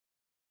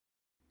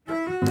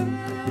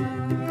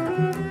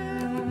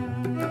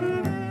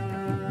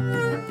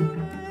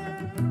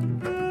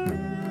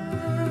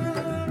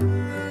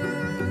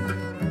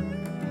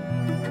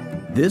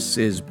This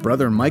is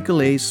Brother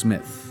Michael A.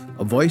 Smith,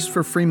 a voice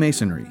for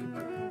Freemasonry,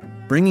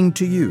 bringing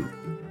to you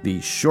the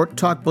Short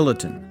Talk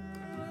Bulletin,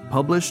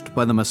 published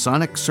by the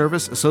Masonic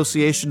Service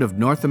Association of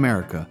North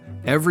America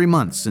every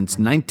month since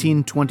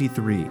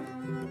 1923.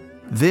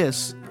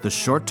 This, the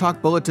Short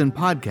Talk Bulletin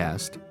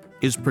Podcast,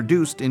 is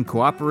produced in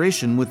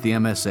cooperation with the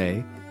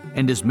MSA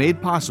and is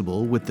made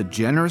possible with the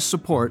generous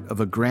support of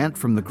a grant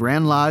from the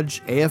Grand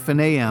Lodge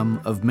AF&AM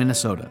of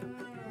Minnesota.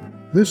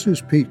 This is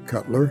Pete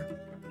Cutler,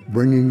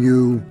 bringing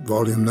you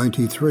Volume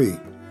 93,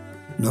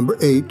 Number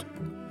 8,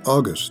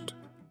 August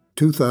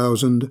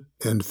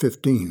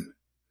 2015.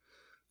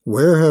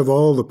 Where Have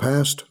All the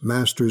Past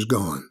Masters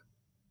Gone?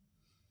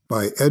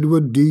 By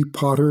Edward D.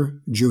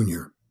 Potter,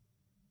 Jr.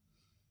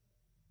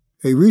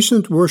 A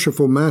recent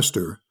worshipful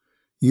master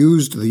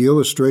used the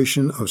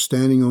illustration of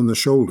standing on the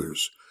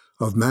shoulders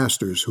of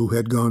masters who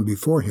had gone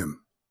before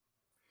him.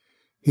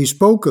 He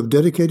spoke of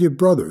dedicated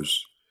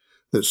brothers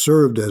that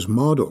served as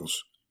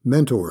models,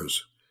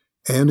 mentors,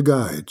 and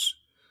guides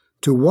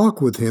to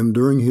walk with him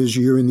during his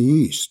year in the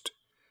East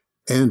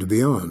and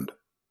beyond.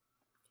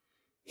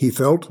 He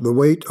felt the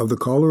weight of the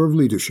collar of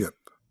leadership.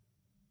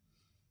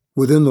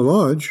 Within the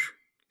lodge,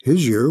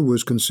 his year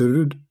was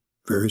considered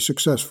very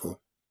successful.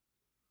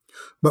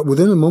 But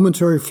within a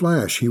momentary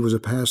flash, he was a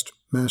past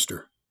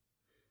master.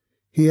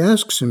 He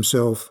asks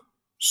himself,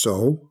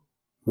 so,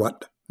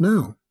 what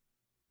now?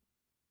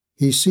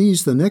 He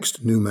sees the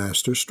next new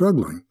master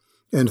struggling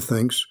and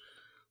thinks,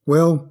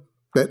 well,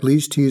 at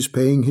least he is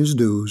paying his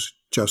dues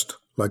just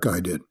like I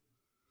did.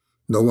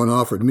 No one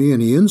offered me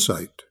any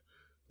insight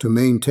to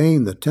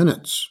maintain the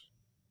tenets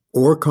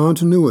or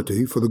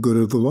continuity for the good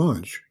of the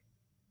lodge.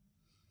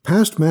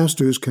 Past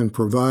masters can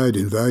provide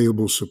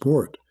invaluable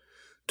support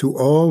to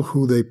all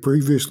who they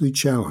previously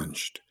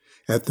challenged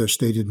at their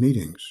stated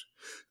meetings,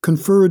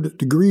 conferred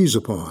degrees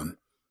upon,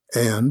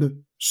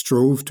 and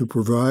strove to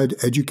provide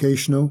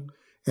educational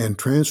and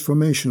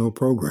transformational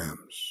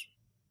programs.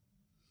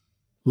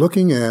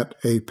 Looking at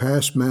a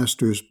past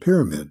master's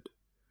pyramid,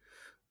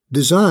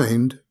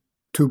 designed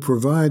to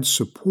provide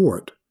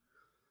support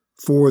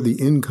for the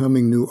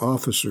incoming new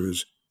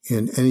officers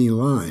in any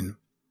line,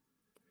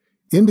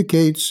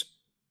 indicates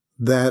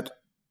that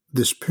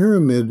this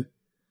pyramid,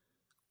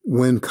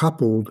 when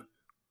coupled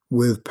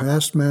with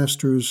past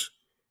masters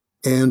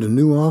and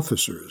new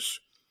officers,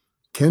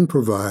 can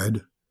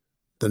provide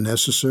the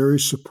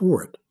necessary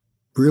support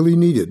really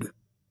needed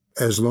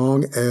as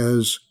long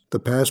as the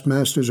past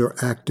masters are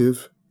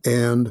active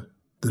and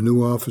the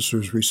new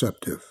officers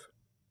receptive.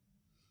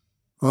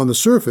 On the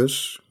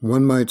surface,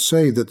 one might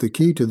say that the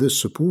key to this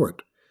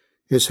support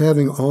is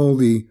having all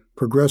the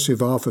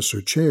progressive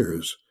officer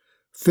chairs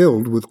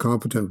filled with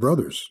competent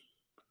brothers.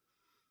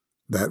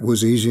 That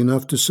was easy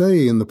enough to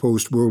say in the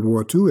post-World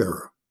War II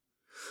era.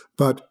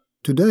 But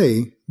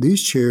today,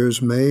 these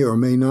chairs may or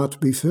may not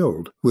be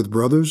filled with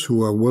brothers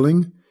who are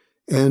willing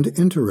and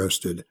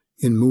interested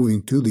in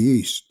moving to the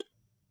East.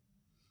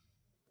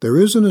 There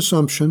is an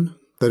assumption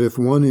that if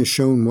one is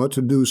shown what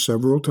to do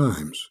several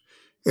times,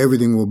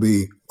 everything will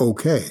be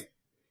okay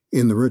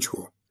in the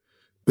ritual,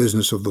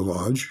 business of the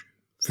lodge,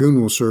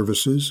 funeral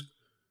services,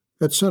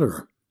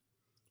 etc.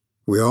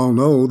 We all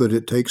know that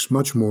it takes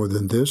much more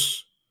than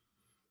this.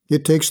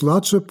 It takes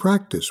lots of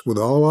practice with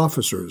all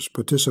officers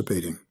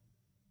participating.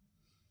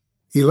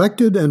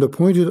 Elected and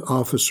appointed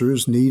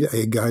officers need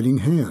a guiding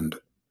hand,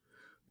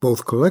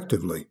 both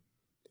collectively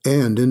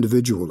and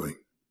individually.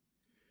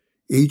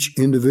 Each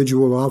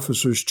individual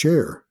officer's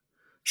chair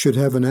should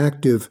have an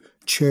active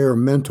chair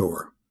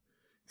mentor,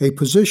 a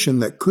position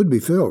that could be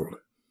filled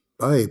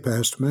by a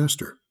past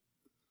master.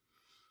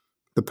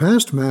 The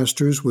past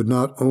masters would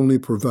not only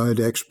provide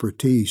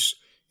expertise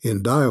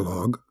in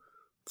dialogue,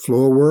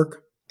 floor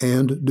work,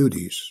 and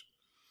duties,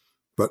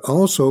 but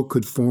also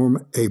could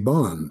form a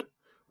bond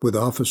with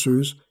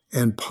officers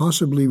and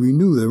possibly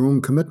renew their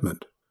own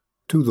commitment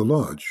to the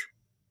lodge.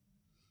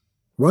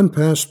 One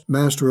past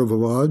master of a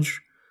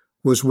lodge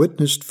was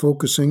witnessed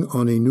focusing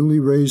on a newly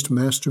raised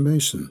Master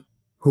Mason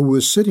who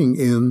was sitting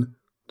in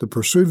the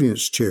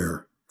pursuivant's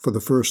chair for the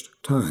first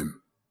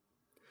time.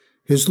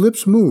 His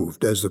lips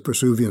moved as the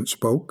pursuivant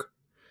spoke,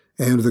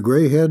 and the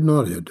gray head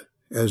nodded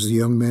as the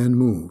young man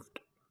moved.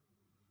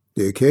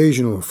 The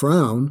occasional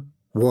frown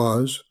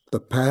was the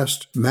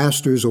past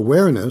master's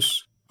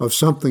awareness of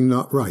something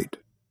not right.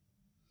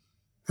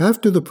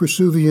 After the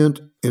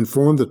pursuivant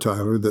informed the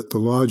Tyler that the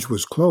lodge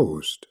was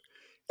closed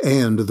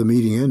and the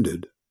meeting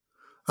ended,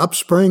 up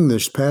sprang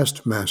this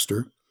past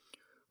master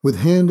with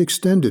hand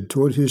extended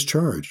toward his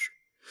charge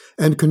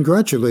and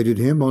congratulated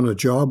him on a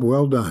job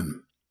well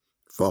done,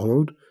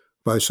 followed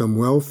by some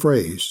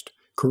well-phrased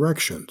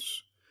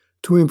corrections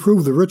to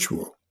improve the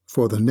ritual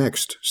for the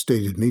next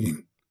stated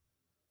meeting.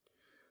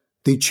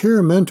 The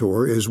chair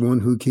mentor is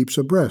one who keeps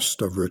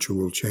abreast of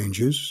ritual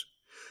changes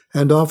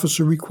and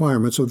officer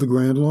requirements of the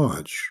Grand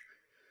Lodge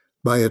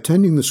by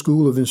attending the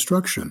School of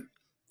Instruction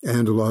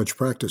and lodge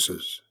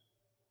practices.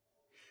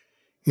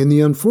 In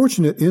the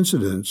unfortunate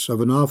incidents of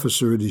an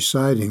officer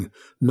deciding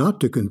not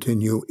to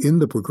continue in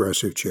the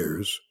progressive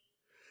chairs,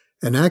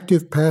 An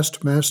active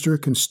past master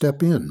can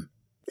step in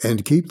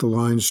and keep the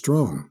line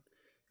strong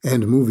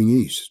and moving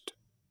east.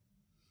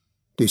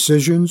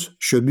 Decisions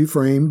should be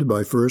framed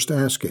by first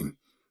asking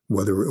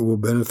whether it will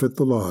benefit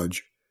the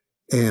lodge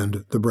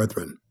and the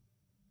brethren.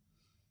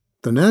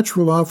 The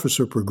natural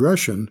officer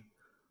progression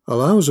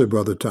allows a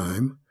brother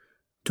time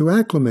to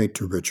acclimate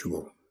to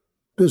ritual,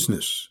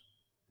 business,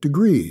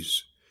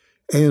 degrees,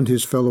 and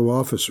his fellow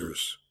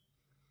officers.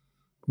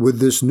 With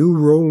this new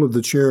role of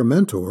the chair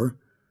mentor,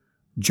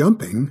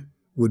 jumping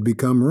would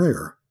become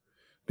rare,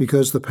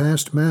 because the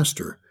past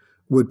master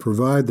would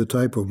provide the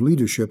type of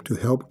leadership to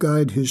help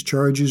guide his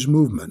charge's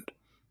movement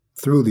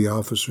through the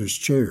officers'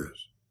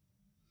 chairs.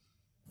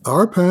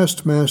 Our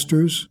past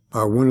masters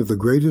are one of the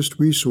greatest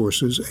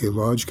resources a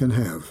lodge can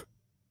have.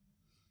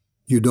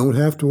 You don't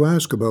have to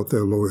ask about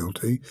their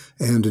loyalty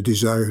and a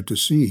desire to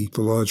see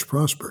the lodge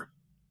prosper.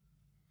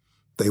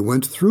 They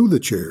went through the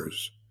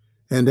chairs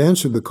and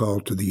answered the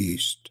call to the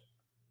east.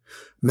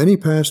 Many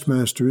past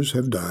masters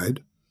have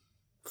died.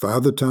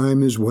 Father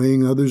Time is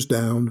weighing others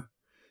down,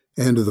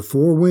 and the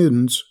four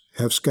winds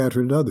have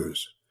scattered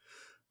others.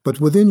 But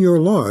within your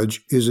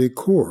lodge is a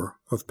core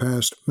of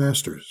past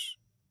masters.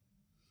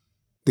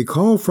 The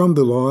call from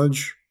the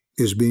lodge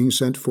is being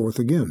sent forth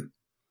again.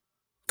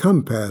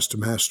 Come, past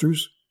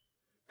masters,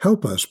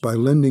 help us by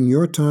lending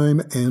your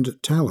time and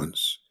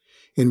talents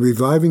in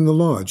reviving the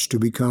lodge to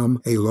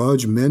become a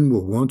lodge men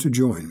will want to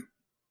join.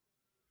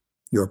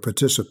 Your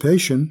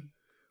participation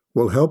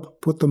will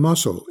help put the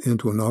muscle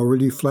into an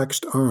already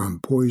flexed arm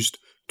poised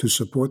to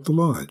support the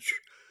lodge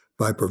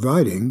by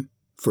providing,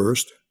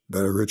 first,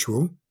 better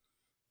ritual,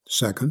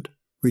 second,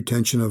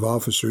 retention of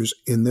officers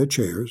in their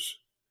chairs,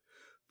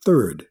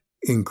 third,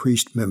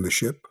 increased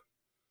membership,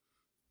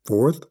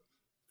 fourth,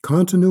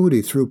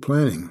 continuity through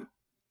planning,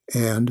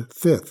 and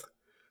fifth,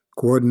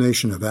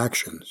 coordination of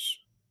actions.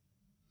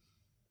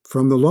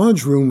 From the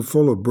lodge room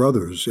full of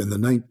brothers in the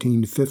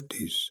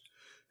 1950s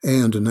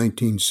and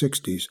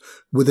 1960s,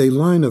 with a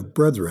line of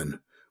brethren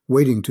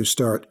waiting to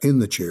start in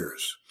the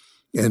chairs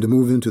and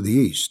move into the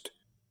east,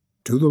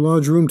 to the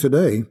lodge room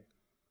today,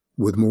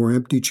 with more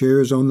empty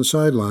chairs on the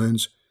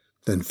sidelines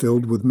than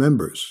filled with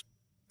members,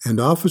 and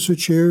officer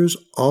chairs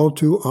all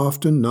too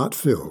often not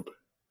filled,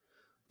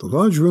 the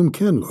lodge room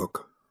can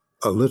look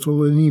a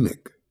little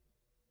anemic.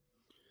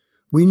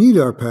 We need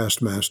our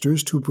past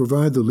masters to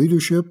provide the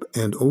leadership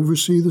and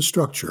oversee the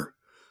structure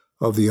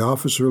of the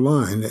officer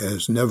line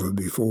as never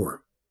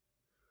before.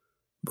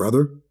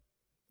 Brother,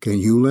 can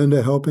you lend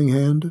a helping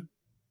hand?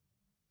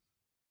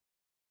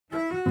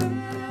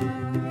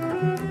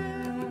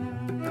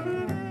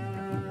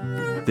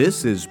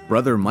 This is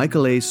Brother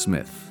Michael A.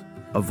 Smith,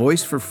 a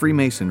voice for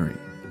Freemasonry.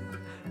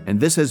 And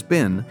this has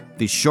been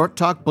the Short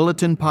Talk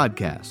Bulletin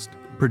Podcast,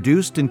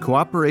 produced in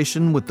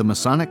cooperation with the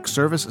Masonic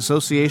Service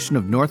Association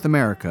of North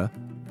America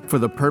for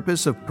the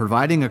purpose of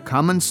providing a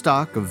common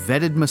stock of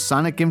vetted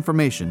Masonic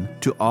information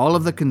to all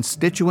of the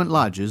constituent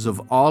lodges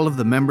of all of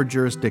the member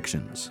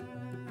jurisdictions,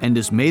 and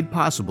is made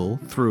possible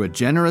through a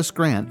generous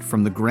grant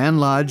from the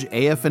Grand Lodge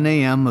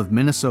AF&AM of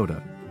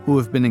Minnesota, who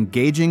have been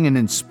engaging and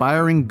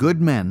inspiring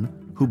good men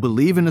who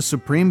believe in a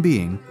supreme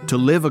being to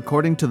live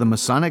according to the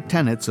Masonic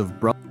tenets of